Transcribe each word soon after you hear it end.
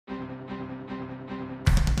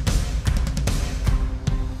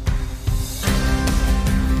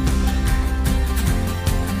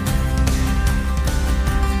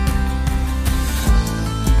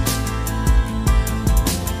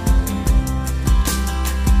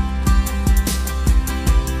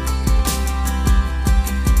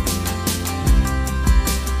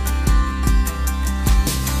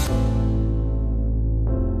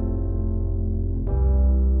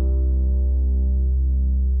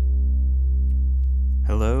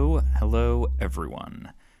Hello,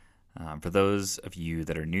 everyone. For those of you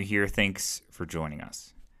that are new here, thanks for joining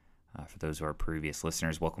us. For those who are previous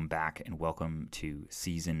listeners, welcome back and welcome to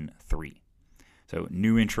Season 3. So,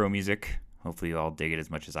 new intro music. Hopefully you all dig it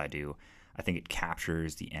as much as I do. I think it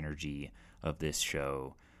captures the energy of this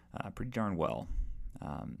show pretty darn well.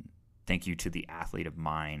 Thank you to the athlete of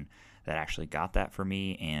mine that actually got that for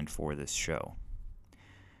me and for this show.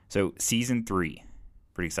 So, Season 3.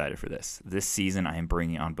 Pretty excited for this. This season, I am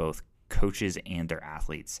bringing on both coaches and their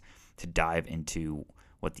athletes to dive into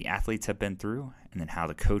what the athletes have been through and then how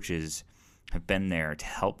the coaches have been there to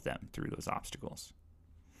help them through those obstacles.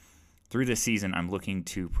 Through this season, I'm looking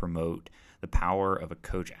to promote the power of a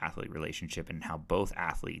coach-athlete relationship and how both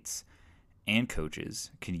athletes and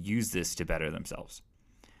coaches can use this to better themselves.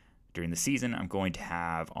 During the season, I'm going to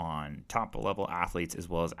have on top-level athletes as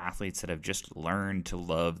well as athletes that have just learned to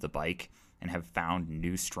love the bike and have found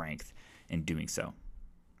new strength in doing so.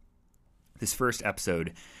 This first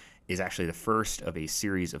episode is actually the first of a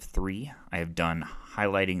series of 3 I have done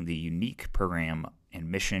highlighting the unique program and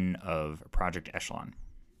mission of Project Echelon.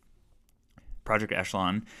 Project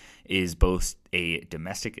Echelon is both a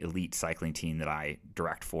domestic elite cycling team that I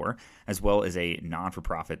direct for, as well as a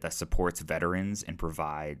non-for-profit that supports veterans and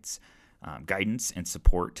provides guidance and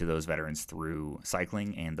support to those veterans through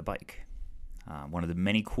cycling and the bike. One of the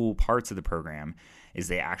many cool parts of the program is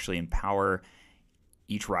they actually empower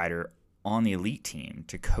each rider on the elite team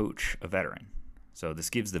to coach a veteran. So this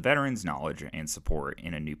gives the veterans knowledge and support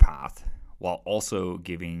in a new path, while also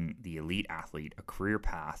giving the elite athlete a career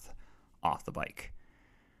path off the bike.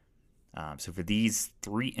 So for these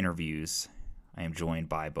 3 interviews, I am joined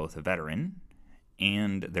by both a veteran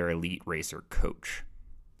and their elite racer coach.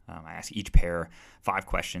 I ask each pair 5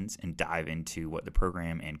 questions and dive into what the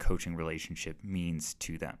program and coaching relationship means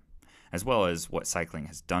to them, as well as what cycling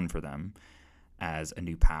has done for them as a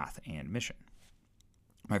new path and mission.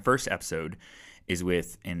 My first episode is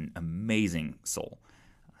with an amazing soul.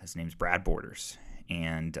 His name's Brad Borders,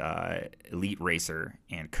 and elite racer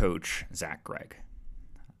and coach Zach Gregg.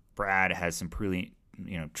 Brad has some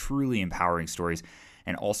truly empowering stories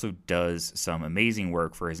and also does some amazing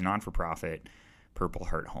work for his non-for-profit Purple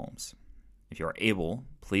Heart Homes. If you are able,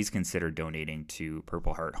 please consider donating to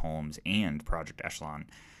Purple Heart Homes and Project Echelon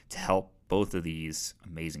to help both of these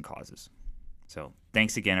amazing causes. So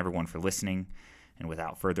thanks again, everyone, for listening. And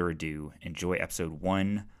without further ado, enjoy episode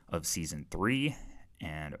 1 of season 3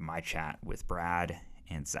 and my chat with Brad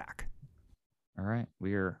and Zach. All right,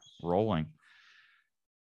 we are rolling.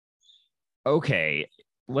 Okay,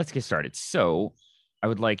 let's get started. So I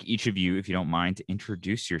would like each of you, if you don't mind, to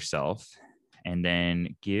introduce yourself and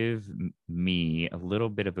then give me a little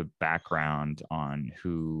bit of a background on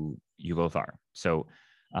who you both are. So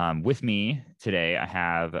with me today, I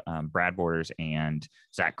have Brad Borders and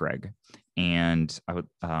Zach Gregg. And I would,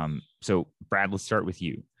 so Brad, let's start with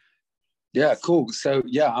you. Yeah, cool. So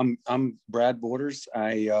yeah, I'm Brad Borders.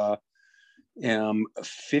 I am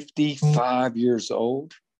 55 years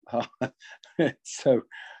old. So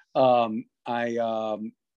I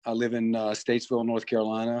live in Statesville, North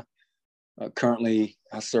Carolina. Currently,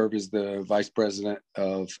 I serve as the vice president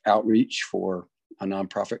of outreach for a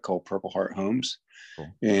nonprofit called Purple Heart Homes. Cool.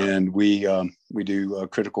 And we do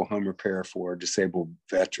critical home repair for disabled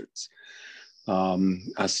veterans.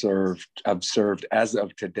 I've served as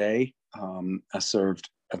of today. I've served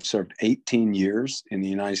 18 years in the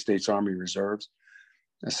United States Army Reserves.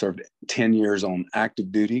 I served 10 years on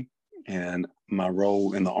active duty, and my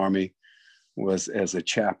role in the Army was as a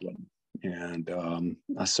chaplain. And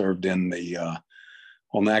I served in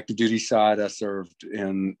on the active duty side. I served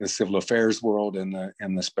in the civil affairs world and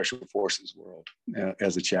the special forces world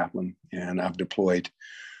as a chaplain. And I've deployed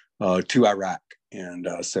to Iraq. And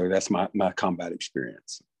so that's my combat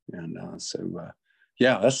experience. And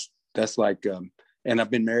yeah, that's like, and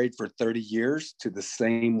I've been married for 30 years to the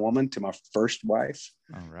same woman, to my first wife.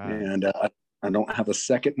 All right. And I don't have a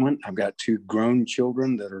second one. I've got 2 grown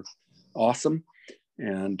children that are awesome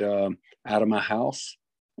and out of my house.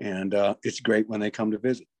 And it's great when they come to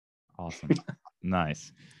visit. Awesome.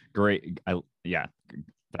 Nice. Great. Yeah,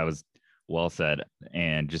 that was well said.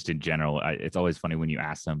 And just in general, it's always funny when you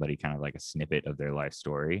ask somebody kind of like a snippet of their life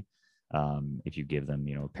story. If you give them,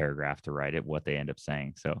 a paragraph to write it, what they end up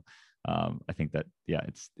saying. So I think that, yeah,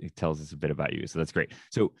 it tells us a bit about you. So that's great.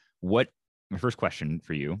 So my first question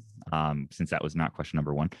for you, since that was not question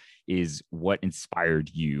number 1, is what inspired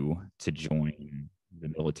you to join the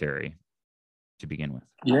military to begin with?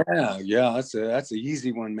 Yeah, that's a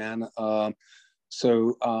easy one, man.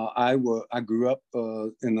 So I grew up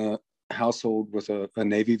in a household with a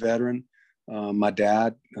Navy veteran. My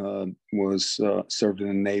dad was served in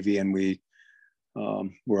the Navy, and we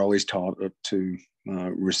were always taught to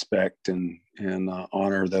respect and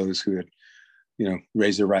honor those who had,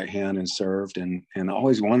 raised their right hand and served. And I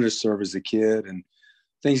always wanted to serve as a kid, and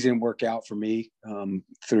things didn't work out for me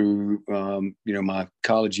through my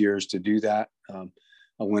college years to do that.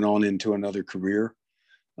 I went on into another career,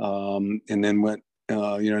 and then went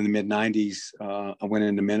in the mid 90s. I went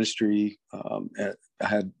into ministry. I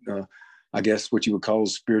had I guess what you would call a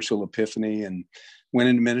spiritual epiphany, and went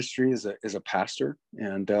into ministry as a pastor.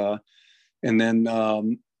 And then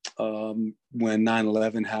when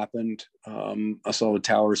 9/11 happened, I saw the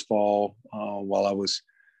towers fall while I was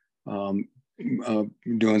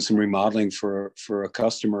doing some remodeling for a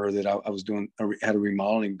customer that I was doing. I had a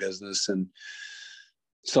remodeling business, and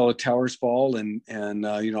saw the towers fall, and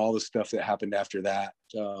all the stuff that happened after that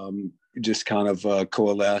just kind of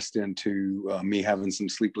coalesced into me having some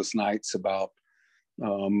sleepless nights about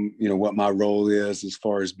what my role is as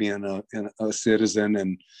far as being a citizen.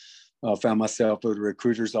 And found myself at a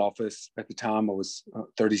recruiter's office. At the time, I was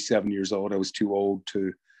 37 years old. I was too old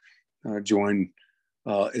to join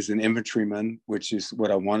as an infantryman, which is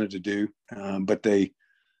what I wanted to do. But the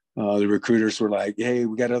recruiters were like, "Hey,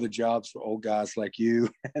 we got other jobs for old guys like you."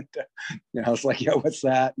 And I was like, "Yeah, what's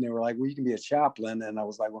that?" And they were like, "Well, you can be a chaplain." And I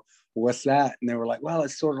was like, "Well, what's that?" And they were like, "Well,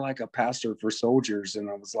 it's sort of like a pastor for soldiers." And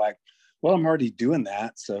I was like, "Well, I'm already doing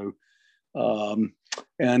that." So,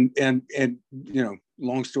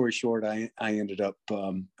 long story short, I ended up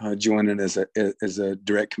joining as a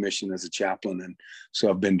direct commission as a chaplain, and so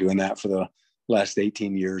I've been doing that for the last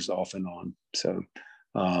 18 years, off and on. So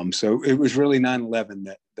it was really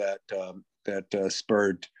 9/11 that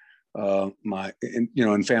spurred my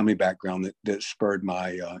and family background that spurred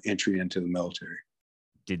my entry into the military.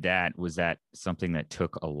 Was that something that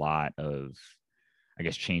took a lot of, I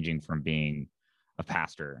guess, changing from being a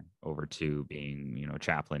pastor over to being, a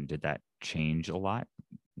chaplain? Did that change a lot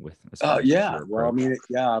with? Yeah. Well, I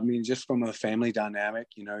mean, just from a family dynamic,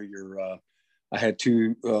 I had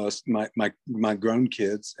two, my grown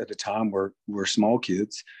kids at the time were small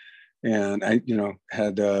kids. And I,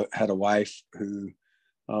 had a wife who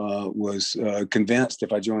was convinced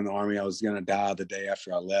if I joined the Army, I was going to die the day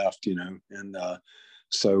after I left, and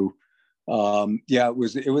so it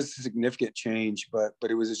was a significant change, but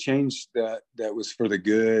it was a change that was for the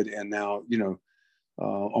good. And now,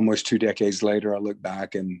 almost 2 decades later, I look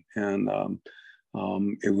back and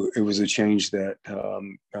it was a change that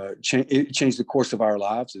it changed the course of our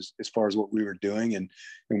lives as far as what we were doing and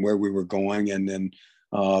where we were going, and then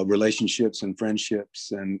relationships and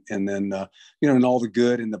friendships, and then and all the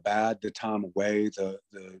good and the bad, the time away, the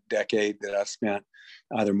decade that I spent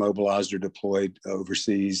either mobilized or deployed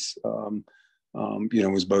overseas,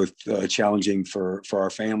 was both challenging for our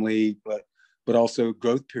family, but also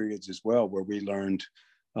growth periods as well, where we learned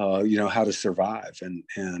how to survive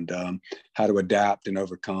and how to adapt and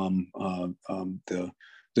overcome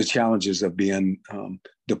the challenges of being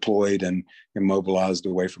deployed and mobilized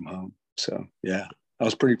away from home. So yeah, I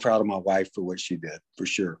was pretty proud of my wife for what she did, for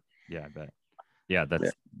sure. Yeah, I bet. Yeah,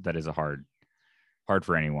 that is a hard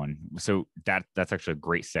for anyone. So that's actually a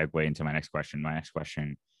great segue into my next question. My next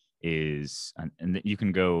question is, and you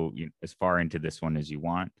can go as far into this one as you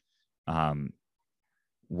want.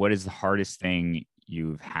 What is the hardest thing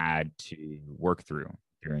you've had to work through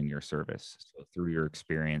during your service? So through your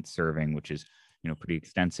experience serving, which is, pretty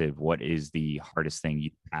extensive, what is the hardest thing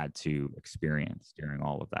you've had to experience during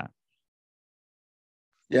all of that?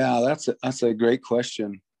 Yeah, that's a great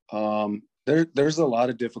question. There's a lot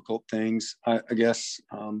of difficult things. I guess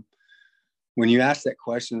when you ask that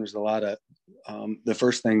question, there's a lot of the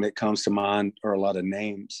first thing that comes to mind are a lot of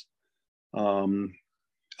names.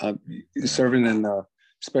 Serving in the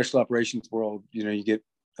special operations world, you get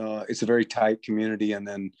it's a very tight community,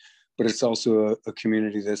 but it's also a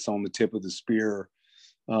community that's on the tip of the spear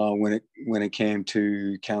when it came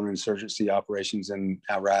to counterinsurgency operations in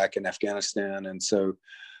Iraq and Afghanistan. And so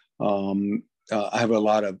I have a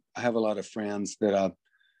lot of friends that I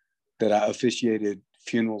officiated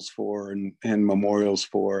funerals for and memorials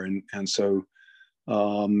for, and so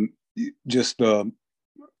just the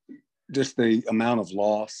amount of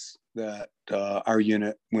loss that our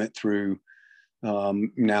unit went through.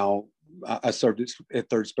 Now I served at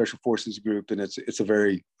 3rd Special Forces Group, and it's a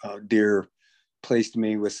very dear place to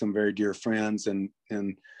me with some very dear friends, and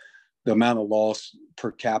the amount of loss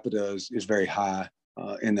per capita is very high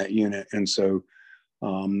in that unit. And so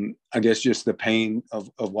I guess just the pain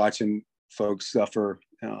of watching folks suffer,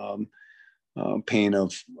 pain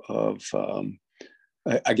of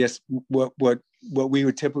I guess what we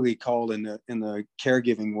would typically call in the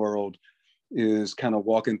caregiving world is kind of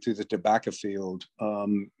walking through the tobacco field.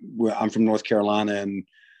 I'm from North Carolina, and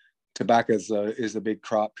tobacco is a big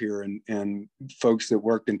crop here, and folks that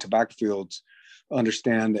work in tobacco fields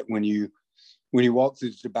understand that when you walk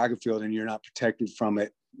through the tobacco field and you're not protected from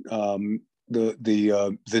it,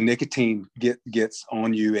 the nicotine gets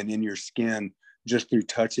on you and in your skin just through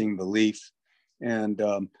touching the leaf. And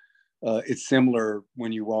it's similar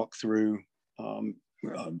when you walk through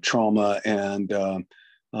trauma and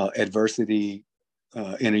adversity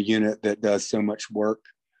in a unit that does so much work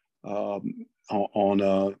on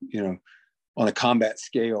a combat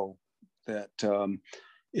scale, that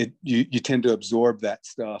you tend to absorb that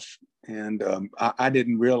stuff. And I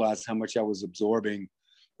didn't realize how much I was absorbing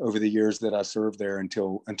over the years that I served there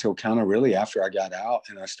until kind of really after I got out,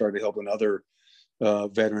 and I started helping other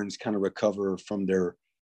veterans kind of recover from the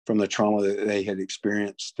trauma that they had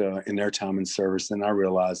experienced in their time in service. And I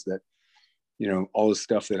realized that, all the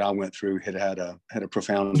stuff that I went through had a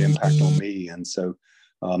profound impact on me. And so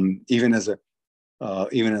even as a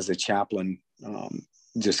chaplain,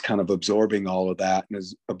 just kind of absorbing all of that and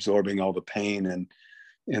absorbing all the pain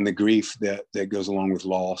and the grief that goes along with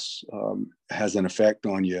loss has an effect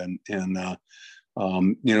on you. And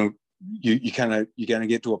you kind of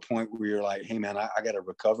get to a point where you're like, hey man, I got to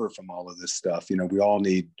recover from all of this stuff. We all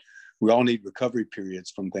need recovery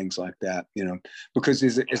periods from things like that, because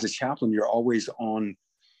as a chaplain, you're always on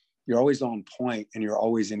point, and you're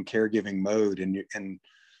always in caregiving mode. And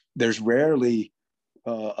there's rarely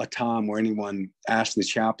a time where anyone asks the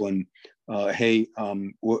chaplain, hey,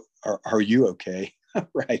 are you okay?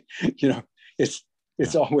 Right.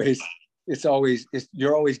 It's always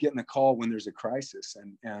you're always getting a call when there's a crisis.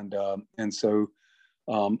 And so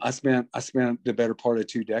I spent the better part of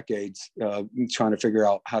 2 decades trying to figure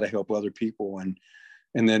out how to help other people, and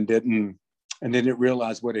then didn't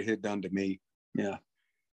realize what it had done to me. Yeah.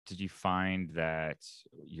 Did you find that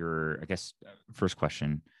I guess first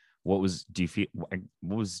question, what was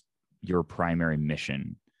your primary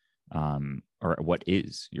mission, or what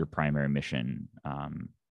is your primary mission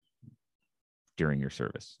during your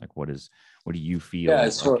service? Like, what do you feel? Yeah,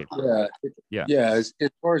 as far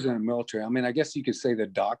as in the military, I mean, I guess you could say the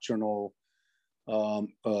doctrinal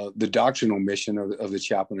mission of the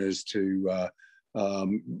chaplain is to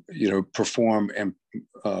perform and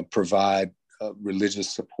provide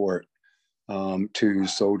religious support to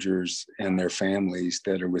soldiers and their families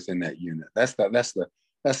that are within that unit. That's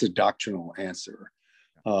the doctrinal answer.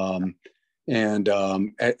 And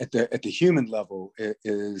at the human level, it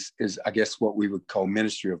is I guess what we would call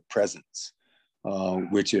ministry of presence,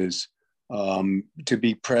 which is to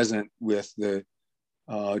be present with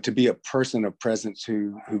to be a person of presence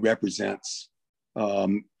who represents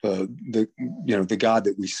the God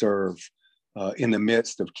that we serve in the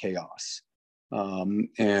midst of chaos. I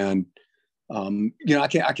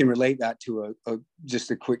can relate that to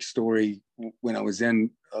just a quick story. When I was in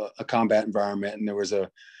a combat environment, and there was a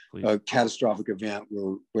catastrophic event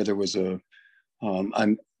where there was a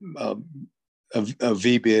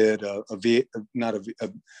VBIED,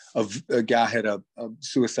 a guy had a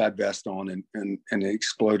suicide vest on, and it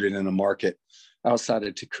exploded in a market outside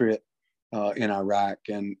of Tikrit in Iraq,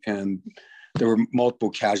 and there were multiple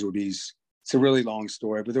casualties. It's a really long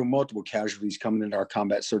story, but there were multiple casualties coming into our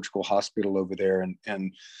combat surgical hospital over there,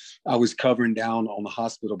 and I was covering down on the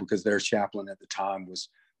hospital because their chaplain at the time was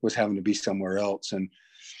having to be somewhere else. And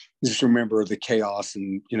just remember the chaos,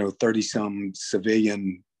 and 30 some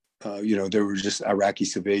civilian, there were just Iraqi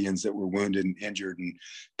civilians that were wounded and injured and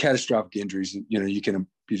catastrophic injuries. You can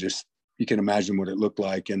imagine what it looked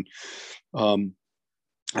like. And I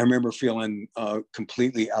remember feeling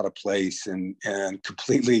completely out of place and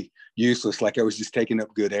completely useless, like I was just taking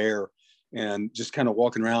up good air, and just kind of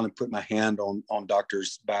walking around and putting my hand on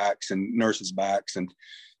doctors' backs and nurses' backs, and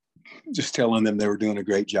just telling them they were doing a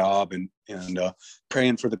great job, and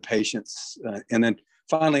praying for the patients. And then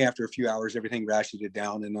finally, after a few hours, everything ratcheted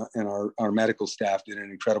down, and our medical staff did an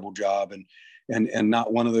incredible job, and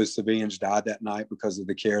not one of those civilians died that night because of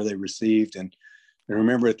the care they received. And I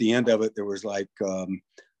remember at the end of it, there was like I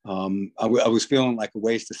was feeling like a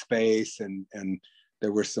waste of space, and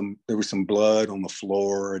there was some blood on the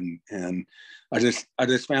floor, and I just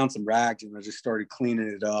found some rags, and I just started cleaning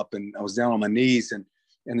it up, and I was down on my knees, and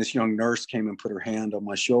this young nurse came and put her hand on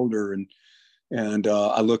my shoulder, and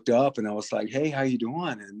I looked up, and I was like, "Hey, how you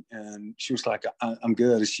doing?" And she was like, "I'm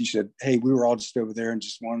good." And she said, "Hey, we were all just over there, and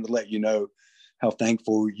just wanted to let you know how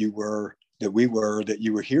thankful you were that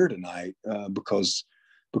you were here tonight, because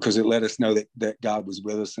it let us know that God was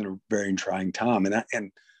with us in a very trying time."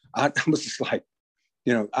 And I was just like,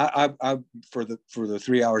 I for the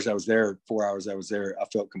 3 hours I was there, 4 hours I was there, I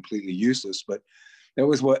felt completely useless. But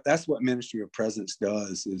that's what Ministry of Presence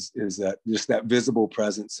does, is that just that visible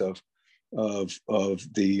presence of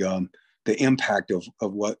the impact of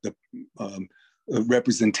what the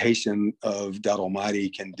representation of God Almighty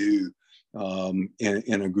can do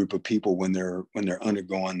in a group of people when they're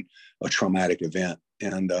undergoing a traumatic event.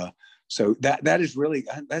 And so that is really,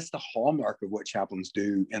 that's the hallmark of what chaplains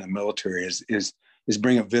do in the military, is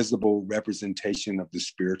bring a visible representation of the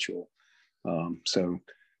spiritual. So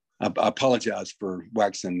I apologize for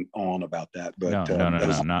waxing on about that, but no,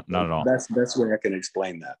 not at all. That's the best way I can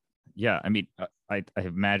explain that. Yeah, I mean, I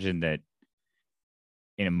imagine that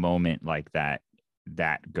in a moment like that,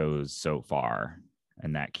 that goes so far,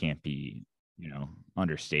 and that can't be,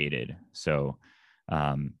 understated. So,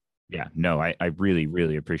 yeah, no, I really,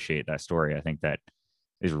 really appreciate that story. I think that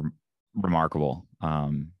is remarkable,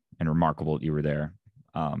 and remarkable that you were there.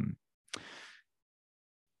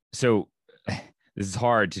 So this is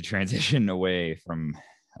hard to transition away from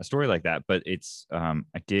a story like that, but it's, I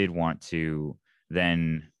did want to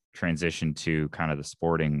then transition to kind of the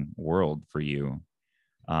sporting world for you.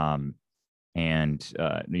 And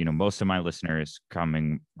most of my listeners are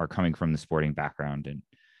coming from the sporting background, and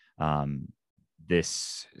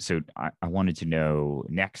so I wanted to know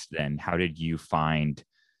next, then, how did you find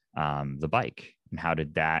the bike, and how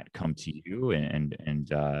did that come to you, and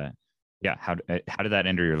yeah, how did that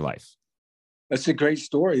enter your life? That's a great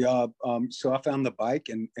story. So I found the bike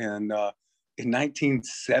in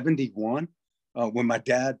 1971, when my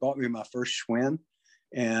dad bought me my first Schwinn,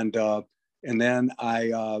 and then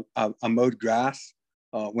I mowed grass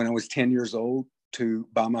when I was 10 years old to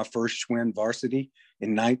buy my first Schwinn Varsity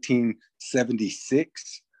in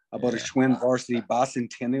 1976. I bought a Schwinn Varsity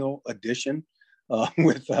Bicentennial Edition for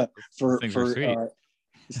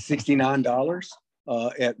 $69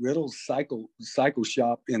 at Riddle's Cycle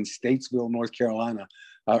Shop in Statesville, North Carolina.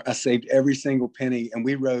 I saved every single penny, and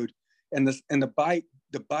we rode. And the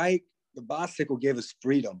bicycle gave us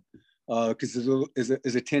freedom, because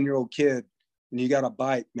as a 10-year-old kid, when you got a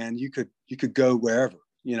bike, man, you could go wherever.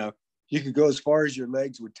 You could go as far as your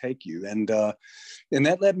legs would take you, and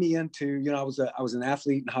that led me into, I was an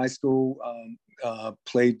athlete in high school.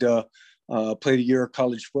 Played a year of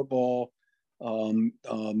college football.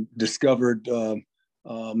 Discovered the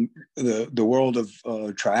world of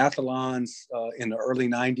triathlons in the early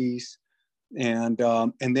 90s, and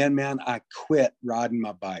then, man, I quit riding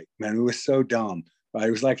my bike. Man, it was so dumb. Right,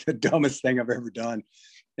 it was like the dumbest thing I've ever done.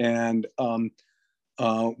 And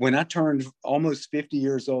when I turned almost 50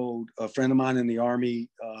 years old, a friend of mine in the Army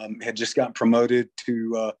had just gotten promoted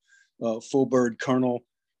to full bird colonel.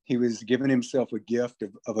 He was giving himself a gift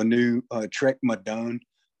of a new Trek Madone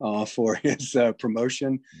for his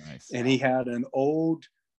promotion. Nice. And he had an old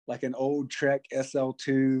Trek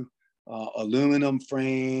SL2 aluminum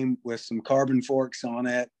frame with some carbon forks on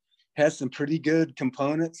it. Has some pretty good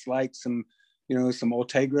components, like some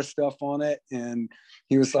Ultegra stuff on it. And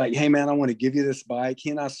he was like, "Hey man, I want to give you this bike." He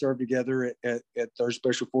and I served together at 3rd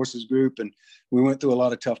Special Forces Group, and we went through a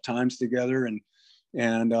lot of tough times together. And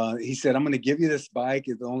he said, "I'm going to give you this bike.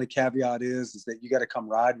 The only caveat is that you got to come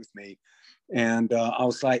ride with me." And I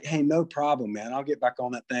was like, "Hey, no problem, man. I'll get back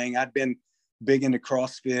on that thing." I'd been big into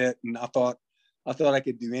CrossFit, and I thought I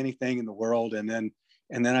could do anything in the world. And then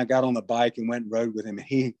I got on the bike and went and rode with him.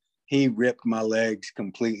 And he ripped my legs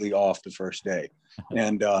completely off the first day.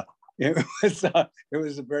 And it was a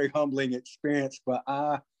very humbling experience, but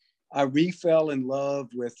I fell in love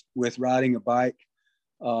with riding a bike.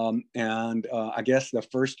 And I guess the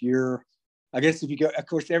first year, if you go, of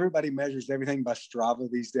course, everybody measures everything by Strava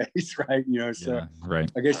these days, right? So yeah, right.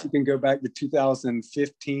 I guess you can go back to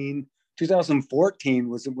 2014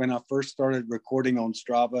 was when I first started recording on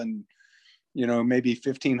Strava, and, maybe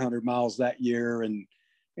 1,500 miles that year. And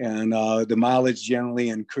the mileage generally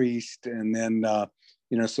increased. And then,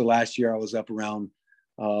 so last year I was up around,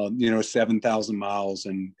 7,000 miles,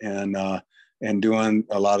 and doing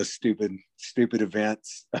a lot of stupid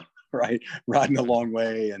events, right? Riding a long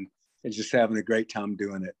way and just having a great time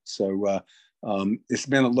doing it. So it's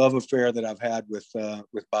been a love affair that I've had with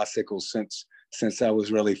bicycles since I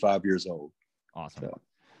was really 5 years old. Awesome. So.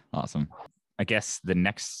 Awesome. I guess the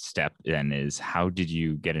next step then is, how did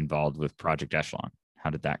you get involved with Project Echelon?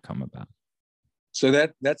 How did that come about? So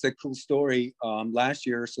that's a cool story. Last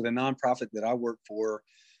year, so the nonprofit that I work for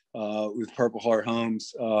with Purple Heart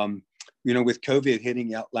Homes, with COVID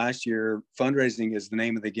hitting out last year, fundraising is the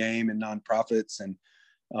name of the game in nonprofits, and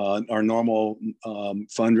our normal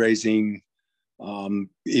fundraising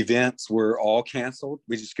events were all canceled.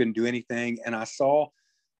 We just couldn't do anything. And I saw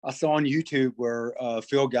I saw on YouTube where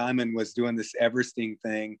Phil Guyman was doing this Everesting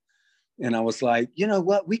thing, and I was like, you know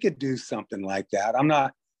what, we could do something like that. I'm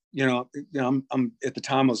not, I'm at the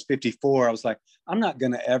time I was 54. I was like, I'm not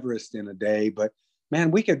going to Everest in a day, but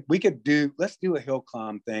man, let's do a hill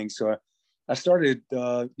climb thing. So I started,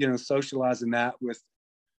 socializing that with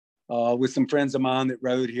some friends of mine that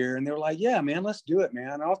rode here, and they were like, yeah, man, let's do it,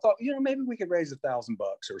 man. And I thought, maybe we could raise $1,000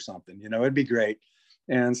 or something, it'd be great.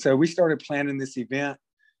 And so we started planning this event,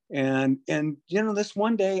 and this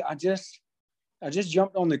one day I just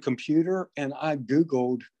jumped on the computer and I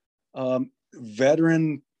Googled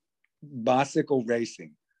veteran bicycle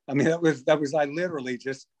racing. I mean, that was I literally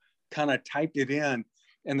just kind of typed it in,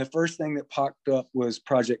 and the first thing that popped up was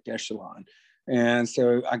Project Echelon. And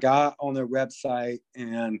so I got on their website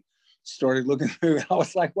and started looking through, and I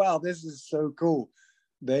was like, wow, this is so cool.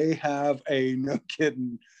 They have a, no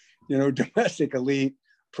kidding, domestic elite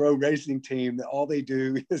pro racing team that all they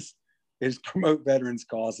do is promote veterans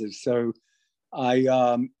causes. So I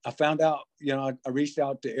found out, I reached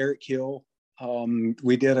out to Eric Hill.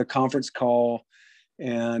 We did a conference call,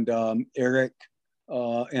 and Eric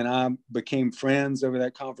and I became friends over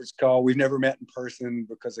that conference call. We've never met in person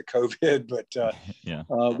because of COVID, but yeah,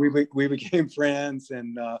 we became friends,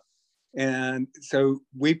 and so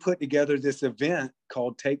we put together this event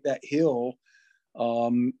called Take That Hill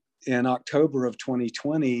in October of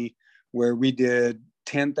 2020, where we did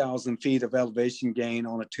 10,000 feet of elevation gain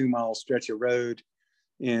on a 2-mile stretch of road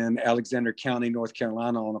in Alexander County, North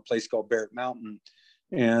Carolina, on a place called Barrett Mountain.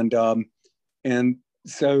 And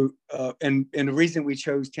so the reason we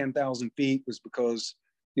chose 10,000 feet was because,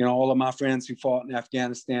 all of my friends who fought in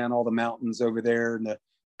Afghanistan, all the mountains over there in the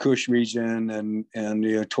Kush region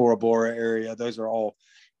and Tora Bora area, those are all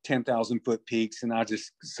 10,000 foot peaks. And I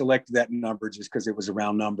just selected that number just because it was a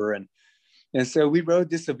round number. And so we rode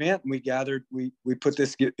this event, and we put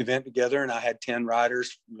this event together, and I had 10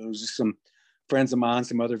 riders. There was just some friends of mine,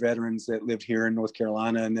 some other veterans that lived here in North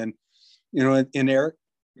Carolina. And then,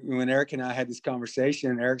 when Eric and I had this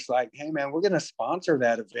conversation, Eric's like, hey man, we're going to sponsor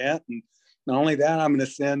that event. And not only that, I'm going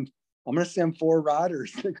to send 4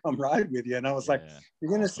 riders to come ride with you. And I was like, you're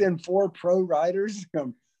going to send 4 pro riders to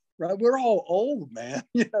come ride? We're all old, man,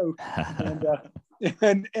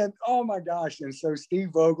 and oh my gosh. And so Steve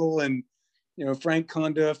Vogel and, Frank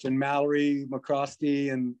Cundiff and Mallory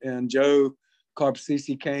McCrosty and Joe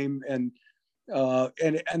Carpacisi came, and I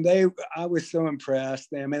was so impressed.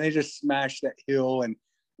 I mean, they just smashed that hill, and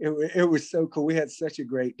it was so cool. We had such a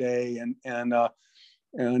great day, and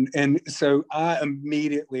so I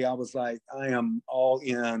was like, I am all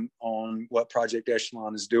in on what Project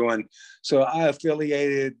Echelon is doing. So I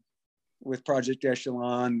affiliated with Project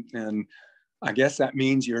Echelon, and I guess that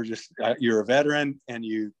means you're a veteran, and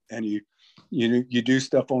you do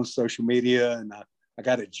stuff on social media, and I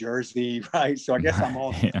got a jersey, right? So I guess I'm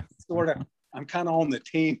all I'm kind of on the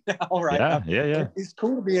team now, right? Yeah. It's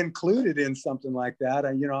cool to be included in something like that.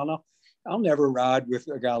 And, I'll never ride with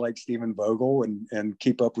a guy like Stephen Vogel and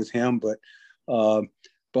keep up with him, but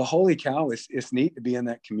holy cow, it's neat to be in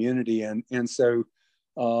that community. And so,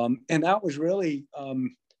 and that was really,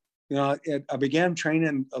 I began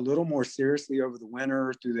training a little more seriously over the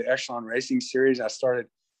winter through the Echelon Racing Series. I started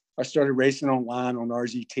racing online on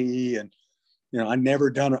RGT, and I've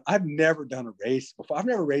never done a race before. I've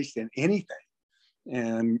never raced in anything,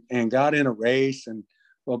 and got in a race, and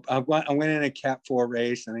I went in a Cat 4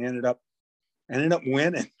 race, and I ended up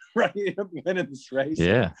winning. Right, I ended up winning this race.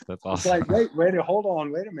 Yeah, that's awesome. It's like, wait, hold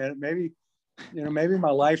on, wait a minute, maybe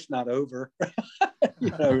my life's not over.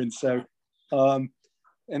 And so,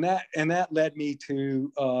 and that led me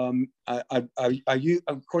to I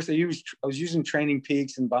was using Training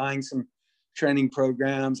Peaks and buying some training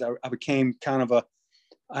programs. I became kind of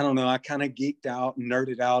I kind of geeked out and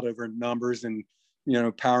nerded out over numbers and,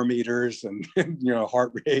 power meters and,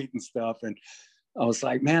 heart rate and stuff. And I was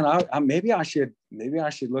like, man, maybe I should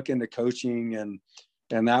look into coaching.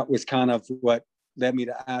 And that was kind of what led me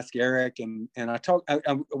to ask Eric. And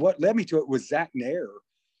what led me to it was Zach Nair,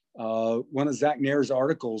 one of Zach Nair's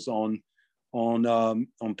articles on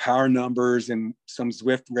power numbers and some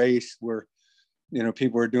Zwift race where,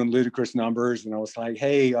 people were doing ludicrous numbers. And I was like,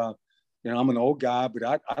 hey, I'm an old guy,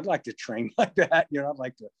 but I'd like to train like that.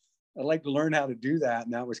 I'd like to learn how to do that.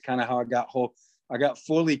 And that was kind of how I got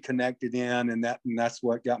fully connected in, and that's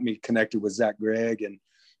what got me connected with Zach Gregg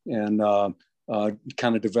and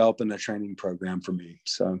kind of developing a training program for me.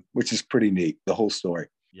 So, which is pretty neat, the whole story.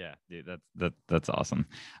 Yeah, dude, that's awesome.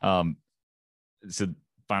 So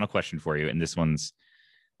final question for you. And this one's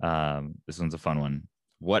a fun one.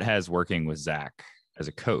 What has working with Zach as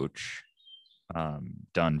a coach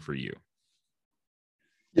done for you?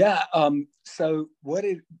 Yeah. So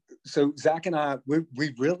Zach and I,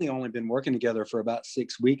 we've really only been working together for about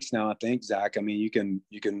 6 weeks now, I think, Zach. I mean,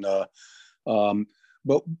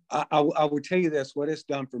 but I would tell you this, what it's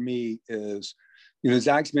done for me is,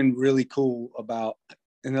 Zach's been really cool about,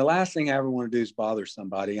 and the last thing I ever want to do is bother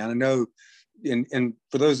somebody. And I know, and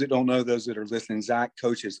for those that don't know, those that are listening, Zach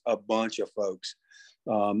coaches a bunch of folks,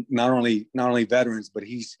 not only veterans, but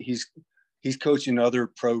he's coaching other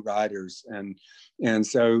pro riders. And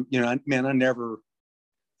so, man, I never,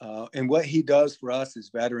 and what he does for us as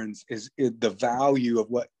veterans is the value of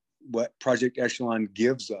what Project Echelon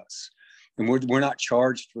gives us. And we're not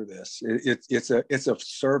charged for this. It's a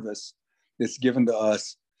service that's given to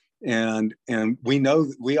us. And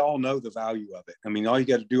we all know the value of it. I mean, all you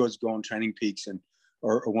got to do is go on Training Peaks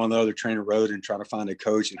or one of the other Trainer Road and try to find a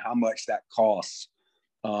coach and how much that costs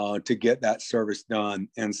to get that service done.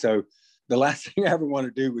 And so the last thing I ever want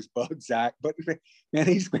to do was bug Zach, but man,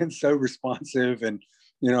 he's been so responsive. And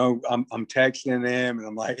I'm texting him and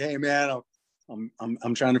I'm like, hey man,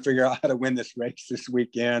 I'm trying to figure out how to win this race this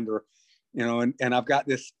weekend, or and I've got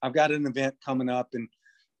an event coming up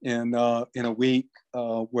in a week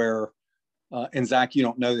where and Zach, you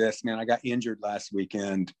don't know this, man, I got injured last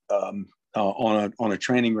weekend on a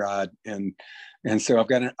training ride, and so I've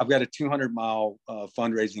got a 200-mile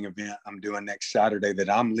fundraising event I'm doing next Saturday that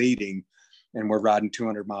I'm leading, and we're riding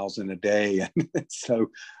 200 miles in a day. And so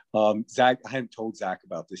Zach, I haven't told Zach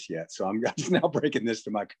about this yet, so I'm just now breaking this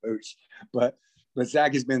to my coach. But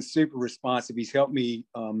Zach has been super responsive. He's helped me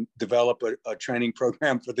develop a training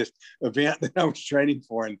program for this event that I was training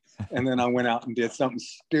for. And then I went out and did something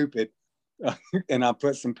stupid. And I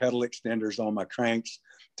put some pedal extenders on my cranks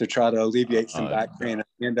to try to alleviate some back pain.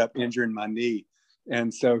 I end up injuring my knee.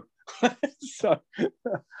 And so, I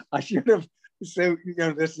should have,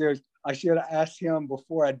 I should have asked him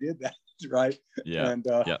before I did that. Right. Yeah. And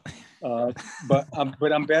but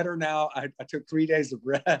I'm better now. I took 3 days of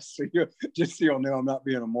rest, so you'll know I'm not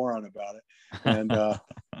being a moron about it. And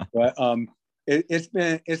but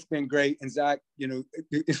it's been great. And Zach,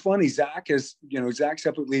 it's funny. Zach's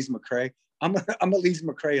up at Lees McRae. I'm a Lees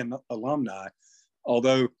McRae alumni,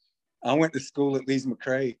 although I went to school at Lees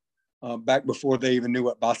McRae back before they even knew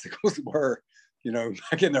what bicycles were.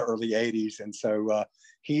 Back in the early '80s. And so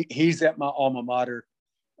he's at my alma mater.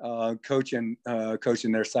 Coaching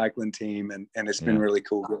their cycling team, and it's been really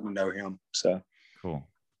cool getting to know him. So cool.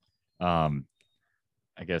 I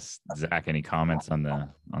guess Zach, any comments on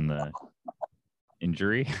the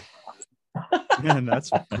injury? Man, that's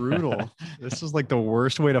brutal. This is like the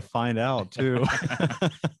worst way to find out too.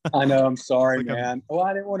 I know. I'm sorry, man.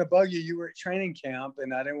 I didn't want to bug you. You were at training camp,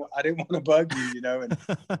 and I didn't want to bug you. And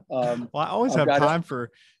well, I always have time for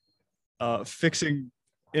fixing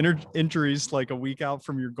injuries like a week out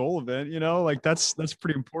from your goal event, like that's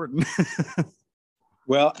pretty important.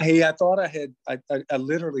 Well, hey, I thought I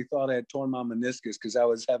literally thought I had torn my meniscus because I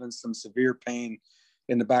was having some severe pain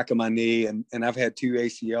in the back of my knee, and I've had 2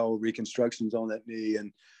 ACL reconstructions on that knee.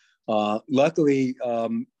 And luckily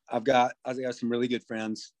I've got some really good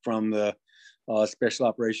friends from the special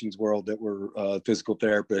operations world that were physical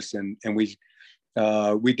therapists, and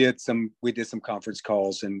we did some conference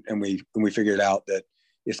calls, and we figured out that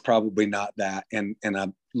it's probably not that. And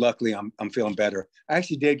luckily I'm feeling better. I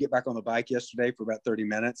actually did get back on the bike yesterday for about 30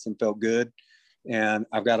 minutes and felt good. And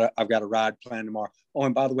I've got a ride planned tomorrow. Oh,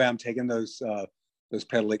 and by the way, I'm taking those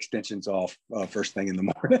pedal extensions off first thing in the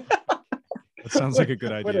morning. That sounds like a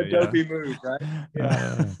good idea. What a dopey move, right?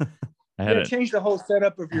 Yeah. Change the whole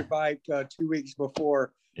setup of your bike 2 weeks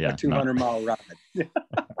before a 200-mile ride.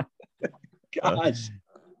 Gosh.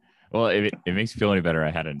 Well, it makes me feel any better.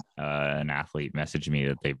 I had an athlete message me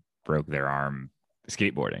that they broke their arm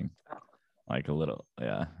skateboarding, like a little,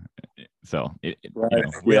 yeah. So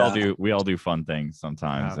we all do fun things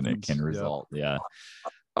sometimes, and it can result,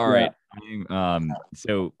 All right.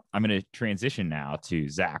 So I'm going to transition now to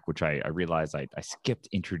Zach, which I realized I skipped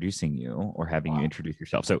introducing you or having you introduce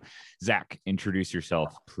yourself. So Zach, introduce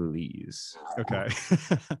yourself, please. Okay.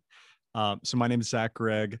 So my name is Zach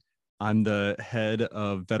Gregg. I'm the head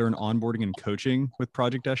of veteran onboarding and coaching with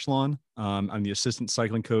Project Echelon. I'm the assistant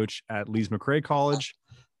cycling coach at Lees McRae College,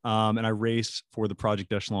 and I race for the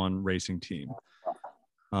Project Echelon racing team.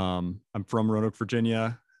 I'm from Roanoke,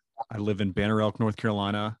 Virginia. I live in Banner Elk, North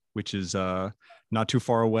Carolina, which is not too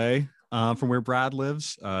far away from where Brad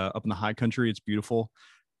lives, up in the high country. It's beautiful,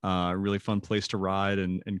 really fun place to ride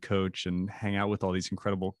and coach and hang out with all these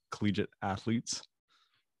incredible collegiate athletes.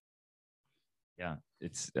 Yeah,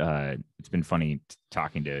 it's been funny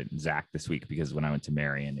talking to Zach this week, because when I went to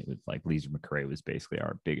Marion, it was like Lees McRae was basically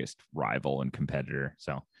our biggest rival and competitor.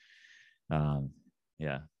 So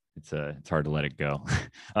Yeah. It's hard to let it go.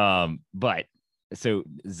 But so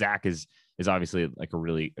Zach is obviously like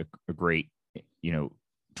a great,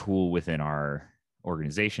 tool within our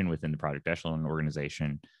organization, within the Project Echelon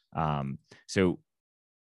organization. So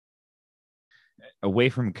away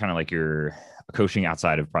from kind of like your coaching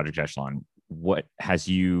outside of Project Echelon, what had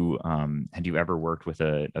you ever worked with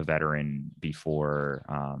a veteran before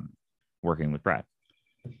working with Brad?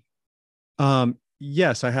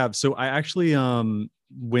 Yes, I have. So I actually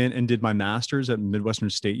went and did my master's at Midwestern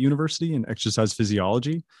State University in exercise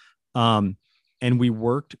physiology. And we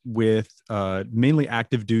worked with mainly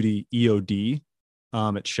active duty EOD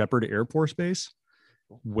at Shepherd Air Force Base,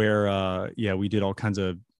 where we did all kinds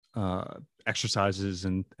of exercises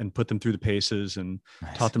and put them through the paces and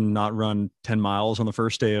Nice. Taught them to not run 10 miles on the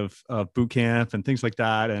first day of boot camp and things like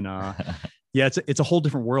that. And it's a whole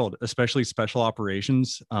different world, especially special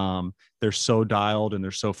operations. They're so dialed and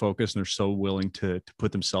they're so focused and they're so willing to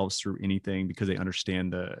put themselves through anything because they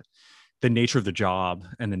understand the nature of the job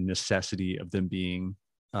and the necessity of them being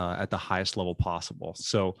at the highest level possible.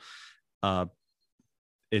 So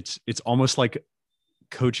it's almost like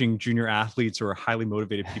coaching junior athletes or highly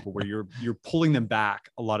motivated people where you're pulling them back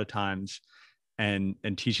a lot of times and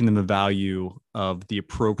teaching them the value of the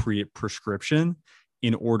appropriate prescription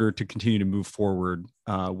in order to continue to move forward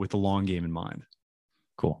with the long game in mind.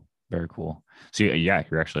 Cool. Very cool. So yeah,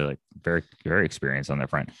 you're actually like very, very experienced on that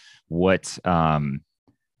front. What,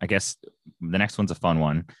 I guess the next one's a fun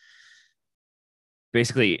one.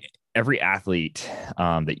 Basically every athlete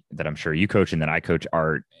that I'm sure you coach and that I coach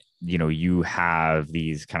are, you have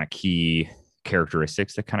these kind of key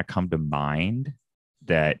characteristics that kind of come to mind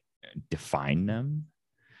that define them.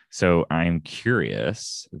 So I'm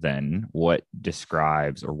curious then what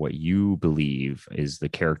describes or what you believe is the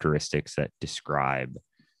characteristics that describe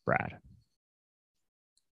Brad.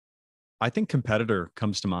 I think competitor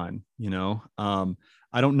comes to mind.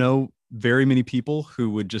 I don't know very many people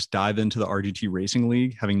who would just dive into the RGT Racing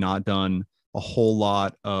League, having not done a whole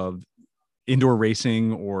lot of indoor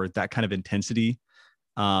racing or that kind of intensity.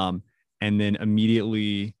 And then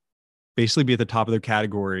immediately basically be at the top of their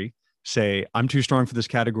category, say, I'm too strong for this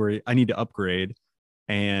category, I need to upgrade,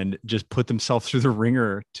 and just put themselves through the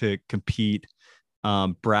ringer to compete.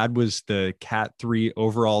 Brad was the Cat 3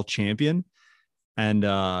 overall champion and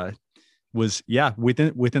was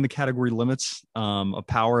within the category limits of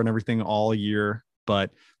power and everything all year,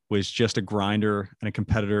 but was just a grinder and a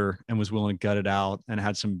competitor and was willing to gut it out and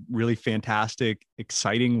had some really fantastic,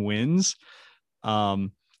 exciting wins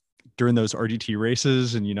during those RGT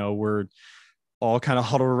races. And, we're all kind of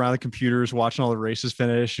huddled around the computers watching all the races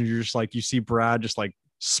finish. And you're just like, you see Brad just like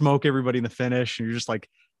smoke everybody in the finish. And you're just like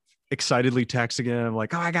excitedly texting him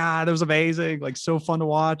like, oh my God, that was amazing. Like so fun to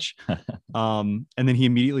watch. And then he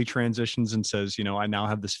immediately transitions and says, I now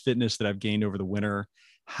have this fitness that I've gained over the winter.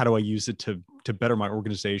 How do I use it to better my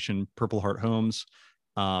organization, Purple Heart Homes?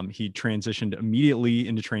 He transitioned immediately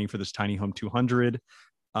into training for this Tiny Home 200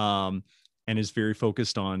 and is very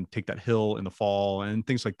focused on take that hill in the fall and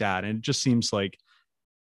things like that. And it just seems like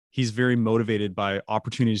he's very motivated by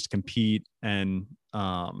opportunities to compete and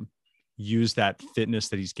use that fitness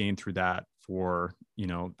that he's gained through that for,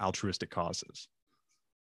 altruistic causes.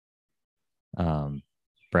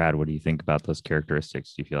 Brad, what do you think about those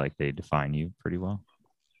characteristics? Do you feel like they define you pretty well?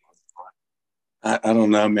 I don't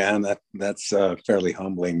know, man. That's fairly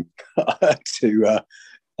humbling to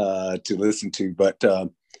listen to. But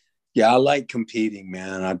I like competing,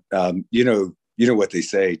 man. You know what they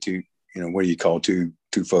say. What do you call two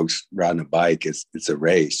folks riding a bike? It's a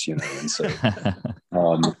race, and so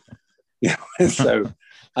and so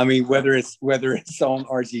I mean, whether it's on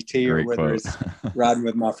RGT or whether it's riding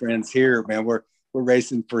with my friends here, man, we're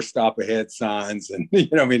racing for stop ahead signs, and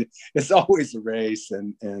it's always a race,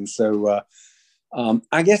 and so.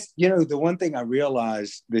 I guess, the one thing I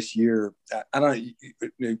realized this year,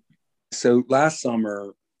 so last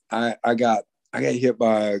summer I got hit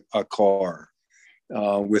by a car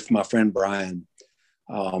with my friend Brian.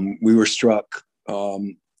 We were struck.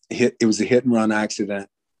 It was a hit and run accident.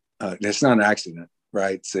 It's not an accident,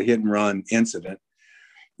 right? It's a hit and run incident.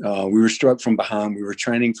 We were struck from behind. We were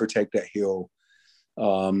training for Take That Hill.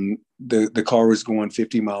 The car was going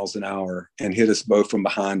 50 miles an hour and hit us both from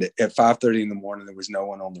behind. At 5:30 in the morning, there was no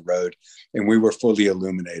one on the road, and we were fully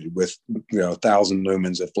illuminated with 1,000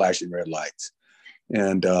 lumens of flashing red lights.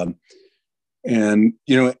 And at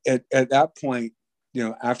that point,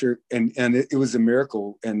 after and it was a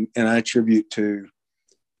miracle, and I attribute to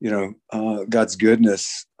God's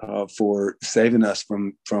goodness for saving us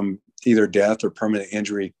from either death or permanent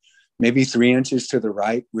injury. Maybe 3 inches to the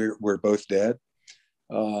right, we're both dead.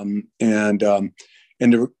 And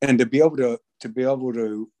to be able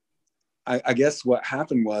to I guess what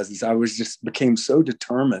happened is I was just became so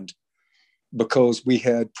determined because we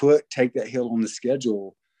had Take That Hill on the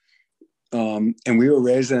schedule, and we were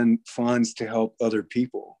raising funds to help other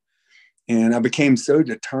people. And I became so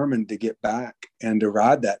determined to get back and to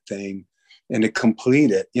ride that thing and to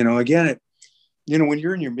complete it. Again, when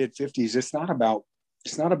you're in your mid 50s, it's not about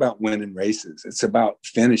winning races. It's about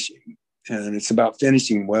finishing, and it's about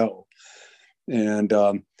finishing well. And,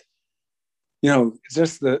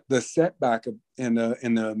 just the setback and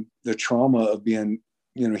the trauma of being,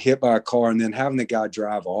 hit by a car and then having the guy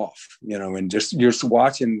drive off, and you're just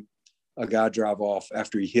watching a guy drive off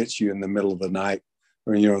after he hits you in the middle of the night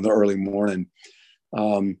or, in the early morning.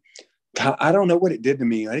 I don't know what it did to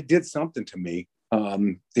me. It did something to me.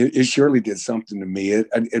 It surely did something to me.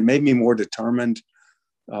 It made me more determined.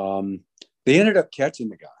 They ended up catching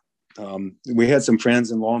the guy. We had some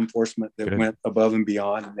friends in law enforcement that went above and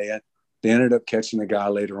beyond, and they ended up catching the guy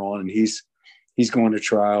later on, and he's going to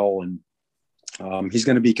trial, and he's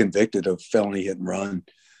going to be convicted of felony hit and run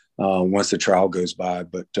once the trial goes by.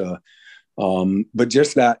 But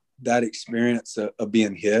just that experience of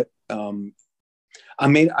being hit.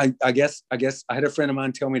 I guess I had a friend of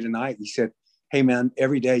mine tell me tonight. He said, "Hey man,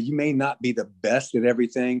 every day you may not be the best at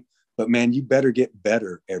everything, but man, you better get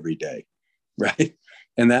better every day." Right.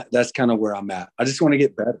 And that's kind of where I'm at. I just want to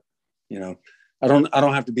get better. I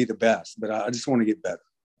don't have to be the best, but I just want to get better.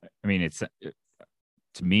 I mean,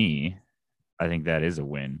 to me, I think that is a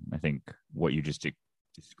win. I think what you just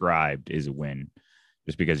described is a win.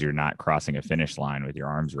 Just because you're not crossing a finish line with your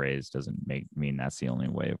arms raised doesn't mean that's the only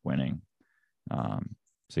way of winning.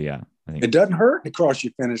 So yeah, I think it doesn't hurt to cross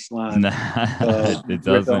your finish line. It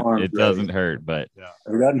doesn't hurt, but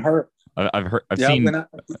it doesn't hurt. I've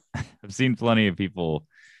seen plenty of people,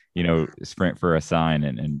 sprint for a sign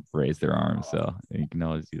and raise their arms. So you can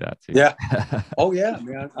always do that too. Yeah. Oh yeah,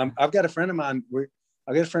 man. I've got a friend of mine.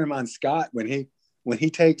 I've got a friend of mine, Scott. When he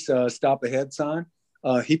takes a stop ahead sign,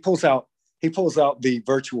 he pulls out the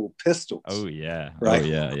virtual pistols. Oh yeah. Right.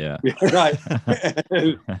 Oh yeah. Right.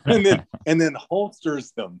 and then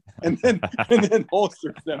holsters them and then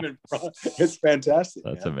holsters them in front. It's fantastic.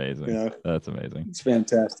 That's amazing. That's amazing. It's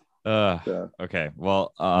fantastic. Okay.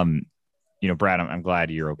 Well, Brad, I'm glad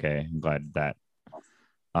you're okay. I'm glad that.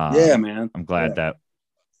 Yeah, man. I'm glad that.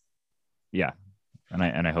 Yeah,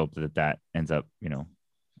 and I hope that ends up.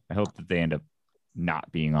 I hope that they end up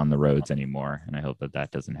not being on the roads anymore, and I hope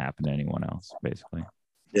that doesn't happen to anyone else. Basically.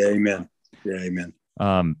 Yeah. Amen. Yeah. Amen.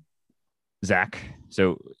 Zach.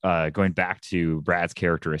 So, going back to Brad's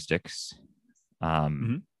characteristics, how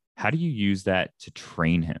do you use that to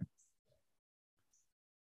train him?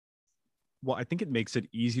 Well, I think it makes it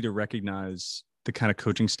easy to recognize the kind of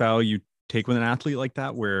coaching style you take with an athlete like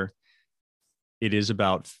that, where it is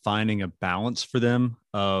about finding a balance for them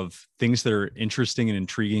of things that are interesting and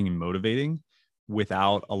intriguing and motivating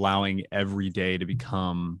without allowing every day to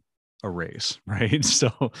become a race. Right.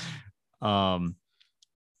 So, I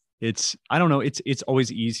don't know. It's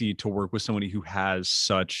always easy to work with somebody who has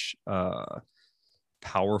such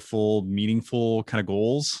powerful, meaningful kind of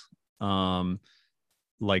goals.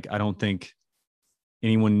 I don't think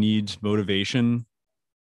anyone needs motivation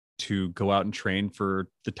to go out and train for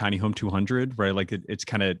the Tiny Home 200, right? Like it's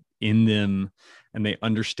kind of in them and they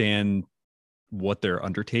understand what they're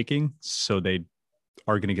undertaking. So they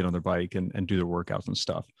are going to get on their bike and do their workouts and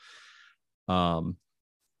stuff.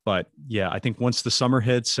 But yeah, I think once the summer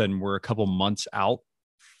hits and we're a couple months out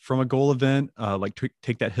from a goal event,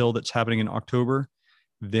 Take That Hill that's happening in October,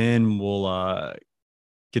 then we'll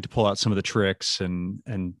get to pull out some of the tricks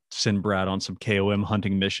and send Brad on some KOM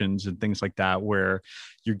hunting missions and things like that, where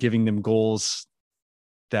you're giving them goals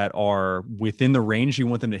that are within the range you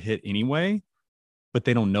want them to hit anyway, but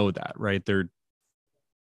they don't know that, right? They're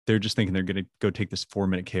just thinking they're going to go take this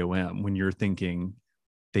 4-minute KOM when you're thinking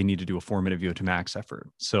they need to do a 4-minute VO2 max effort.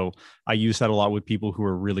 So I use that a lot with people who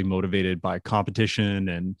are really motivated by competition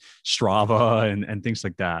and Strava and things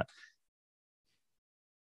like that.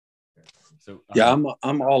 So yeah,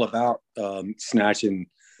 I'm all about snatching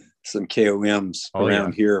some KOMs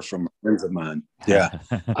around here from friends of mine. Yeah,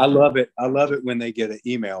 I love it. I love it when they get an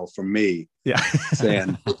email from me,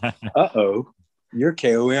 saying, "Uh-oh, your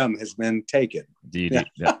KOM has been taken." Do you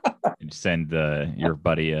send your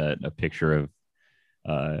buddy a picture of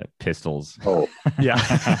pistols? Oh,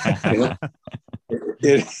 yeah.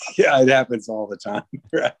 It happens all the time.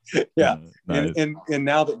 Right? Yeah, nice. and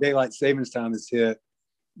now that daylight savings time is hit,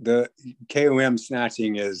 the KOM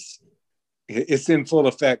snatching it's in full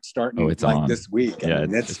effect starting on this week. Yeah,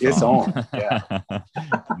 it's on. Yeah.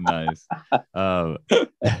 Nice.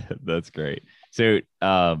 That's great. So,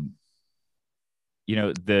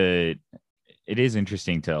 it is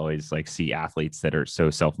interesting to always like see athletes that are so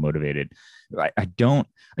self-motivated. I do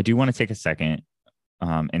want to take a second.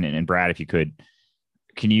 And Brad, if you could,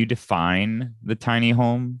 can you define the tiny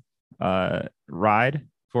home ride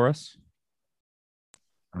for us?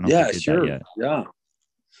 I don't know if you did sure. That yet.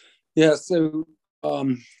 Yeah. So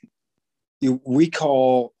we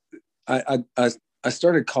call. I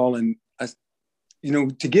started calling.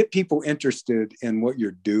 To get people interested in what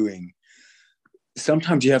you're doing,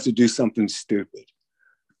 sometimes you have to do something stupid,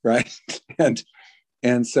 right?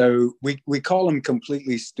 and so we call them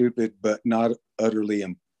completely stupid, but not utterly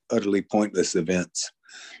pointless events.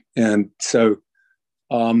 And so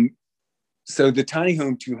the Tiny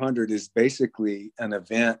Home 200 is basically an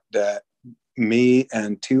event that me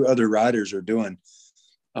and two other riders are doing.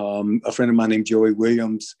 A friend of mine named Joey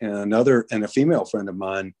Williams and a female friend of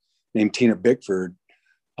mine named Tina Bickford.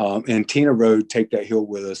 And Tina rode Take That Hill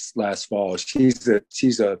with us last fall. She's a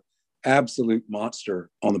absolute monster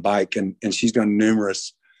on the bike, and she's done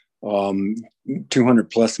numerous 200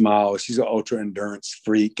 plus miles. She's an ultra endurance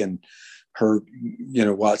freak, and her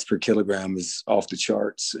watts per kilogram is off the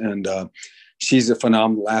charts. And she's a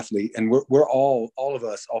phenomenal athlete. And we're all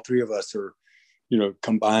three of us are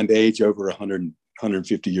combined age over 100,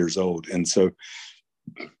 150 years old. And so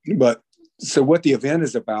what the event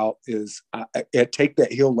is about is at Take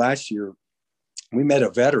That Hill last year, we met a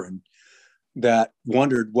veteran that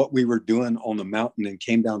wondered what we were doing on the mountain and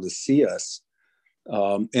came down to see us.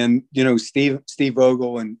 And Steve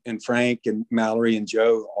Vogel and Frank and Mallory and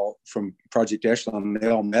Joe, all from Project Echelon, they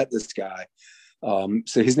all met this guy.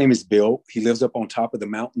 So his name is Bill. He lives up on top of the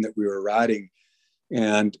mountain that we were riding.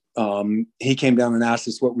 And he came down and asked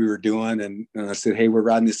us what we were doing. And I said, hey, we're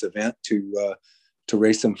riding this event to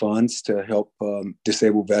raise some funds to help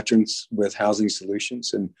disabled veterans with housing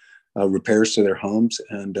solutions and repairs to their homes.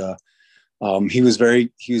 And he was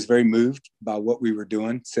very moved by what we were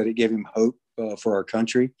doing, said it gave him hope for our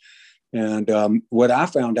country. And what I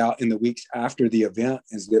found out in the weeks after the event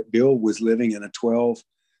is that Bill was living in a 12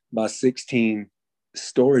 by 16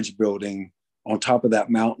 storage building on top of that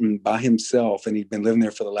mountain by himself. And he'd been living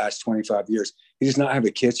there for the last 25 years. He does not have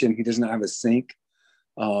a kitchen. He does not have a sink.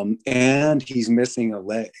 And he's missing a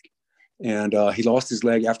leg. And he lost his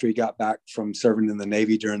leg after he got back from serving in the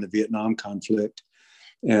Navy during the Vietnam conflict.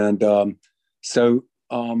 And so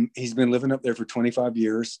he's been living up there for 25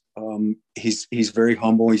 years. He's very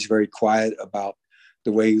humble. He's very quiet about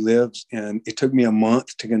the way he lives. And it took me a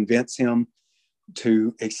month to convince him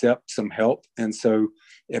to accept some help. And so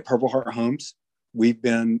at Purple Heart Homes, we've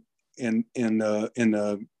been in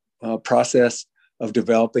the process of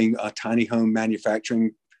developing a tiny home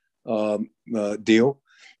manufacturing deal.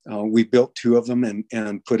 We built two of them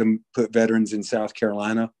and put veterans in South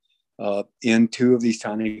Carolina in two of these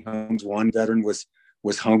tiny homes. One veteran was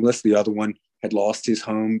homeless. The other one had lost his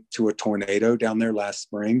home to a tornado down there last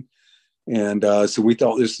spring. And so we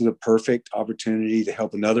thought this was a perfect opportunity to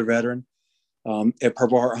help another veteran. At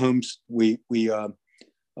Purple Heart Homes, we don't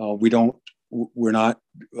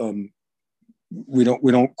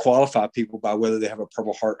qualify people by whether they have a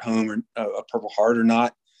Purple Heart home or a Purple Heart or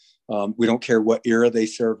not. We don't care what era they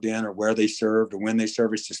served in or where they served or when they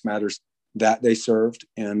served. It just matters that they served.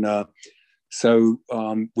 And so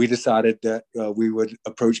we decided that we would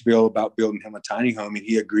approach Bill about building him a tiny home, and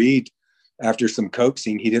he agreed after some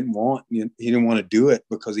coaxing. He didn't want to do it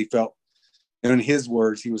because he felt, in his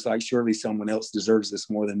words, he was like, surely someone else deserves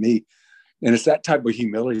this more than me. And it's that type of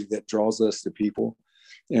humility that draws us to people.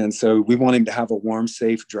 And so we want him to have a warm,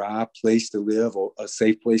 safe, dry place to live, or a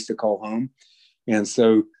safe place to call home. And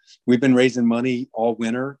so we've been raising money all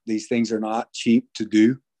winter. These things are not cheap to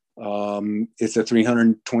do. It's a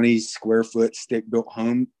 320 square foot stick built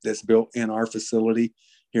home that's built in our facility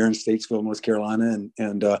here in Statesville, North Carolina.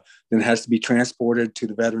 And then it has to be transported to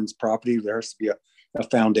the veterans' property. There has to be a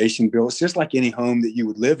foundation built. It's just like any home that you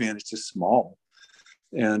would live in. It's just small.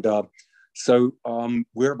 And so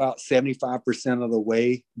we're about 75% of the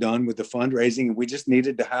way done with the fundraising, and we just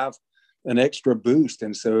needed to have an extra boost.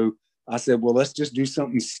 And so I said, well, let's just do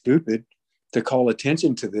something stupid to call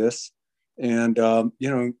attention to this. And, a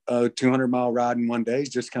 200-mile ride in one day is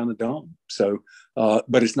just kind of dumb. So,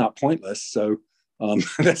 but it's not pointless. So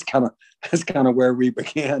that's kind of where we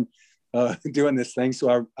began doing this thing.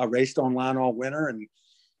 So I raced online all winter, and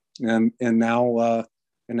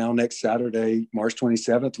now next Saturday, March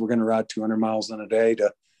 27th, we're going to ride 200 miles in a day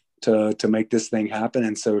to make this thing happen.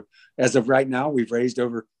 And so as of right now, we've raised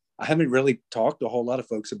over, I haven't really talked to a whole lot of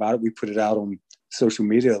folks about it. We put it out on social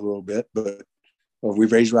media a little bit, but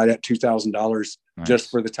we've raised right at $2,000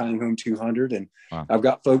 just for the Tiny Home 200. And wow. I've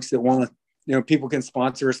got folks that want people can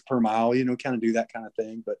sponsor us per mile, kind of do that kind of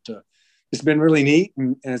thing. But it's been really neat,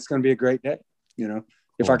 and it's going to be a great day,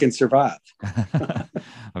 if I can survive. I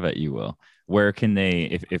bet you will. Where can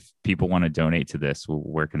they, if people want to donate to this,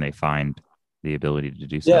 where can they find the ability to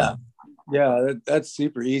do so? Yeah, that's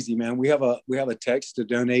super easy, man. We have a text to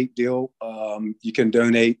donate deal. You can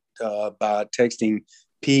donate by texting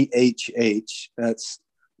PHH. That's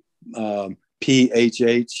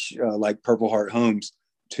PHH, like Purple Heart Homes,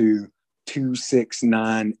 to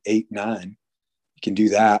 26989. You can do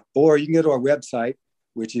that, or you can go to our website,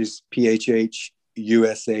 which is phhusa.org,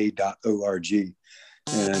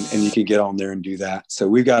 and you can get on there and do that. So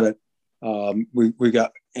we've got we've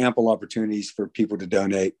got ample opportunities for people to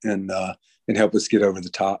donate and help us get over the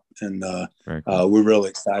top. And cool. We're really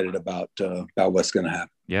excited about what's going to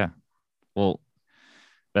happen. Yeah. Well,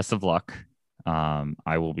 best of luck.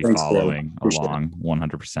 I will be following along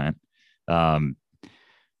 100%.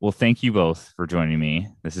 Well, thank you both for joining me.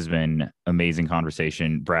 This has been amazing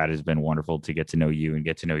conversation. Brad, has been wonderful to get to know you and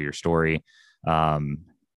get to know your story.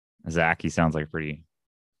 Zach, he sounds like a pretty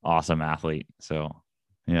awesome athlete. So,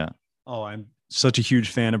 yeah. Oh, I'm such a huge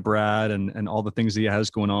fan of Brad and all the things that he has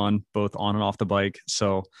going on, both on and off the bike.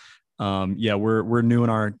 So, we're new in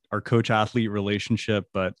our coach athlete relationship,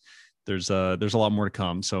 but there's a lot more to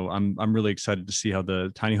come. So I'm really excited to see how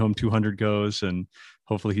the Tiny Home 200 goes, and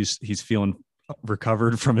hopefully he's feeling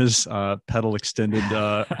recovered from his pedal extended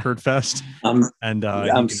herd fest. I'm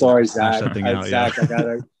sorry, Zach. Zach, I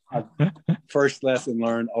gotta first lesson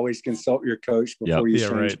learned: always consult your coach before you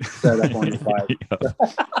set up on your bike.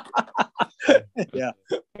 Yeah,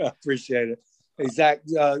 I appreciate it. Hey, Zach,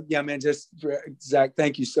 man, Zach,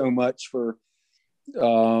 thank you so much for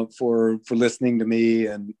listening to me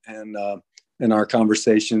and our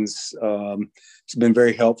conversations. It's been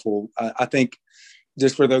very helpful. I think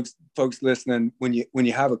just for those folks listening, when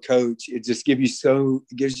you have a coach, it just gives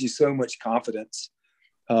you so much confidence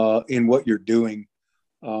in what you're doing,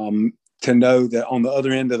 to know that on the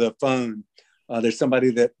other end of the phone, there's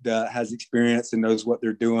somebody that has experience and knows what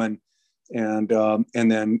they're doing, and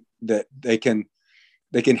then that they can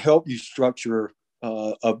help you structure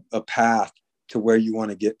a path to where you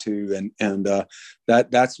want to get to. And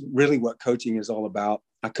that's really what coaching is all about.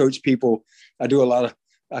 I coach people.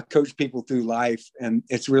 I coach people through life, and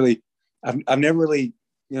it's really, I've never really,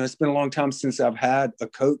 it's been a long time since I've had a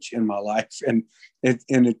coach in my life, and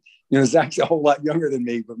Zach's a whole lot younger than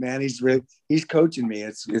me, but man, he's coaching me.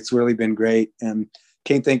 It's really been great, and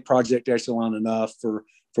can't thank Project Echelon enough for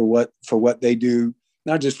what they do,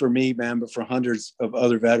 not just for me, man, but for hundreds of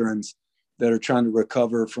other veterans that are trying to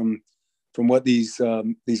recover from what these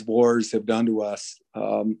wars have done to us,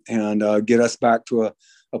 and get us back to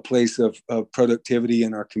a place of productivity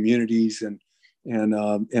in our communities and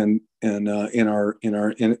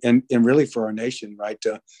really for our nation, right?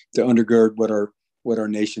 To undergird what our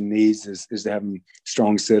nation needs is to have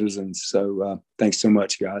strong citizens. So thanks so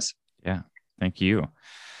much, guys. Yeah, thank you.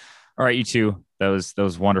 All right, you two. That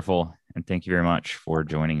was wonderful, and thank you very much for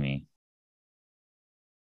joining me.